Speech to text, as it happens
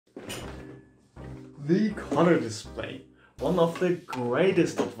The color display, one of the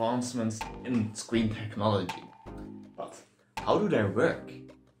greatest advancements in screen technology. But how do they work?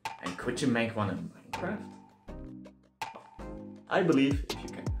 And could you make one in Minecraft? I believe if you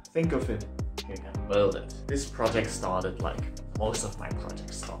can think of it, you can build it. This project started like most of my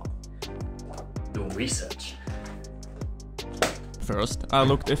projects start. Do research. First, I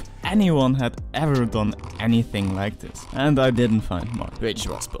looked if anyone had ever done anything like this, and I didn't find much, which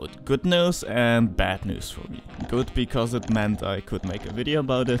was both good news and bad news for me. Good because it meant I could make a video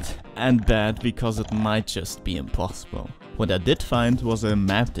about it, and bad because it might just be impossible. What I did find was a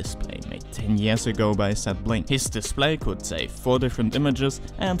map display made 10 years ago by Blink. His display could save 4 different images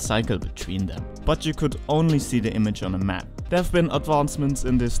and cycle between them, but you could only see the image on a map. There have been advancements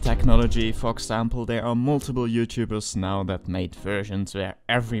in this technology. For example, there are multiple YouTubers now that made versions where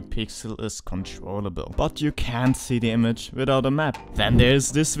every pixel is controllable, but you can't see the image without a map. Then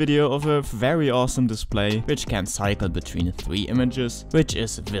there's this video of a very awesome display which can cycle between 3 images, which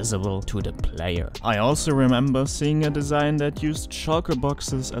is visible to the player. I also remember seeing a design that used shulker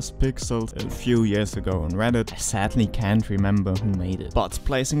boxes as pixels a few years ago on Reddit. I sadly can't remember who made it, but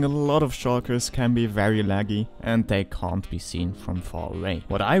placing a lot of shulkers can be very laggy and they can't be seen from far away.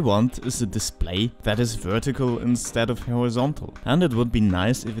 What I want is a display that is vertical instead of horizontal, and it would be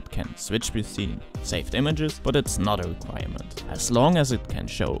nice if it can switch between saved images, but it's not a requirement. As long as it can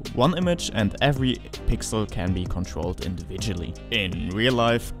show one image and every pixel can be controlled individually. In real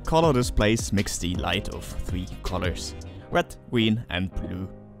life, color displays mix the light of 3 colors: red, green and blue.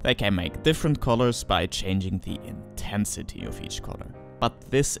 They can make different colors by changing the intensity of each color.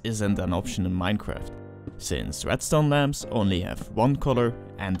 But this isn't an option in Minecraft, since redstone lamps only have one color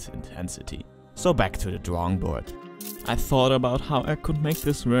and intensity. So back to the drawing board. I thought about how I could make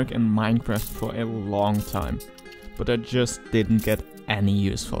this work in Minecraft for a long time, but I just didn't get any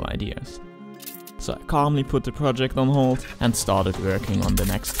useful ideas. So I calmly put the project on hold and started working on the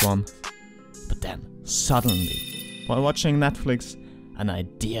next one. But then, suddenly, while watching Netflix, an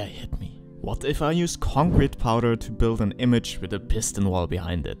idea hit me. What if I use concrete powder to build an image with a piston wall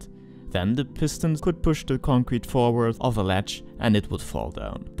behind it? Then the pistons could push the concrete forward of a ledge and it would fall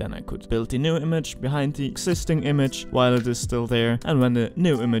down. Then I could build the new image behind the existing image while it is still there, and when the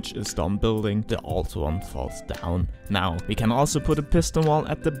new image is done building, the old one falls down. Now, we can also put a piston wall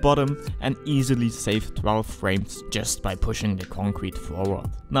at the bottom and easily save 12 frames just by pushing the concrete forward.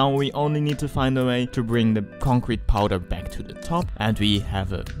 Now we only need to find a way to bring the concrete powder back to the top, and we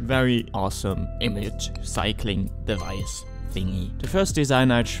have a very awesome image cycling device thingy. The first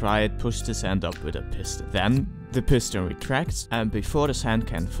design I tried pushed the sand up with a piston. Then the piston retracts, and before the sand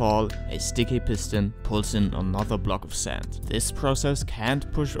can fall, a sticky piston pulls in another block of sand. This process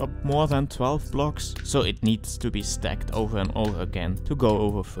can't push up more than 12 blocks, so it needs to be stacked over and over again to go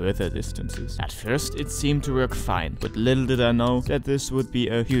over further distances. At first it seemed to work fine, but little did I know that this would be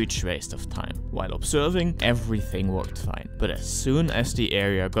a huge waste of time. While observing, everything worked fine, but as soon as the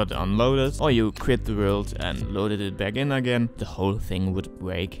area got unloaded, or you quit the world and loaded it back in again, the whole thing would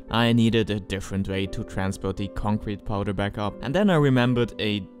break. I needed a different way to transport the concrete powder back up, and then I remembered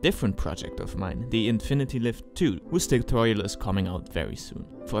a different project of mine, the Infinity Lift 2, whose tutorial is coming out very soon.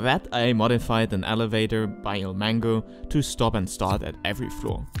 For that I modified an elevator by Mango to stop and start at every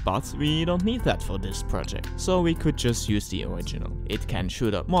floor, but we don't need that for this project, so we could just use the original. It can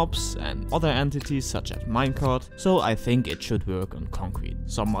shoot up mobs and other entities such as minecart, so I think it should work on concrete.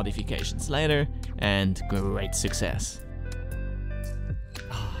 Some modifications later, and great success.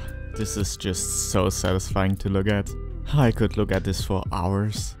 This is just so satisfying to look at. I could look at this for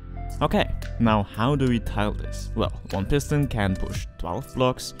hours. Okay, now how do we tile this? Well, one piston can push 12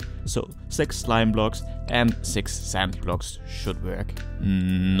 blocks, so 6 slime blocks and 6 sand blocks should work.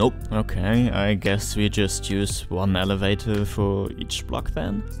 Nope. Okay, I guess we just use one elevator for each block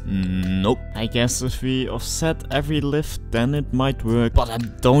then? Nope. I guess if we offset every lift then it might work, but I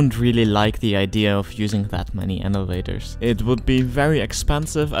don't really like the idea of using that many elevators. It would be very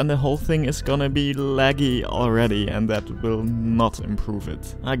expensive and the whole thing is gonna be laggy already, and that will not improve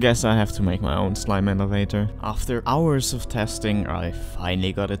it. I guess I have to make my own slime elevator. After hours of testing, I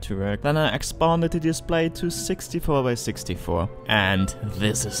finally got it to work. Then I expanded the display to 64 by 64, and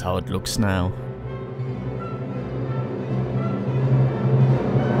this is how it looks now.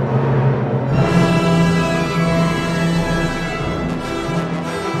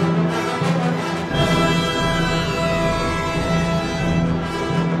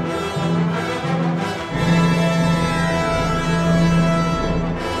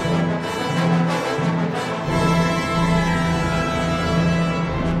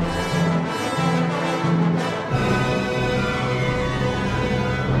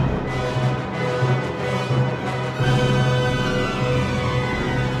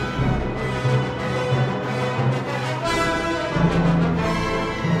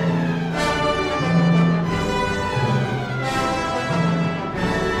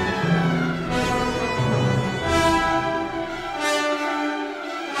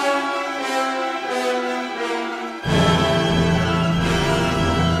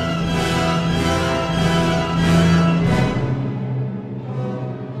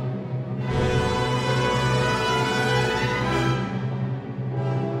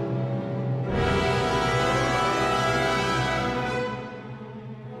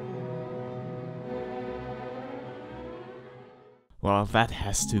 Well, that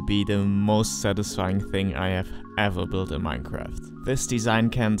has to be the most satisfying thing I have ever built in Minecraft. This design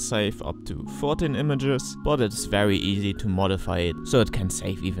can save up to 14 images, but it's very easy to modify it, so it can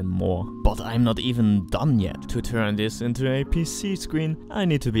save even more. But I'm not even done yet. To turn this into a PC screen, I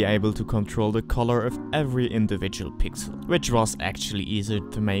need to be able to control the color of every individual pixel, which was actually easier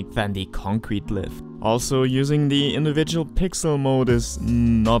to make than the concrete lift. Also, using the individual pixel mode is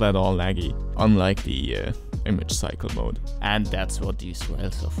not at all laggy, unlike the image cycle mode. And that's what these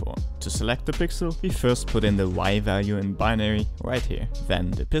rails are for. To select the pixel, we first put in the Y value in binary right here.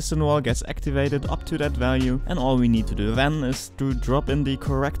 Then the piston wall gets activated up to that value, and all we need to do then is to drop in the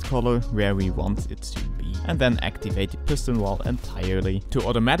correct color where we want it to be, and then activate the piston wall entirely. To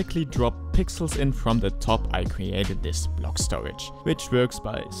automatically drop pixels in from the top, I created this block storage, which works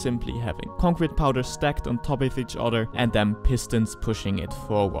by simply having concrete powder stacked on top of each other and then pistons pushing it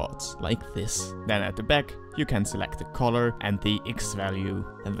forwards, like this. Then at the back, you can select the color and the X value.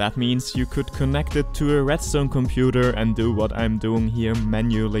 And that means you could connect it to a Redstone computer and do what I'm doing here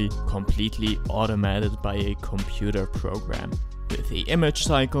manually, completely automated by a computer program. With the image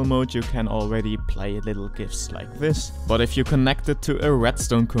cycle mode you can already play little GIFs like this, but if you connect it to a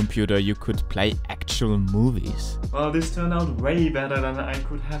Redstone computer you could play actual movies. Well, this turned out way better than I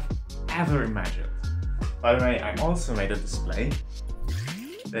could have ever imagined. By the way, I also made a display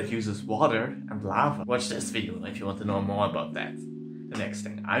that uses water and lava. Watch this video if you want to know more about that. The next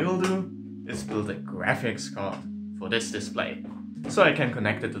thing I will do is build a graphics card for this display, so I can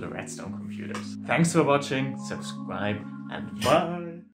connect it to the Redstone computers. Thanks for watching, subscribe, and bye!